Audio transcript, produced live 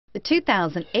The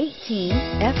 2018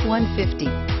 F-150.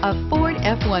 A Ford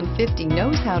F-150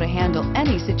 knows how to handle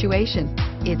any situation.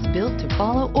 It's built to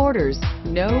follow orders,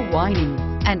 no whining,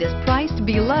 and is priced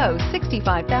below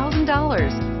 $65,000.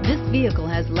 This vehicle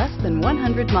has less than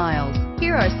 100 miles.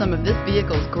 Here are some of this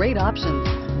vehicle's great options: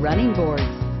 running boards,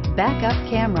 backup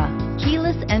camera,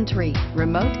 keyless entry,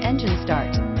 remote engine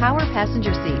start, power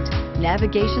passenger seat,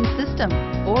 navigation system,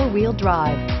 four-wheel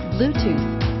drive, Bluetooth,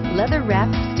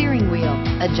 leather-wrapped steering wheel,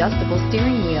 adjustable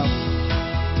steering wheel.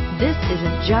 This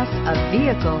isn't just a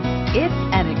vehicle, it's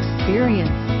an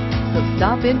experience. So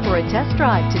stop in for a test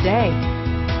drive today.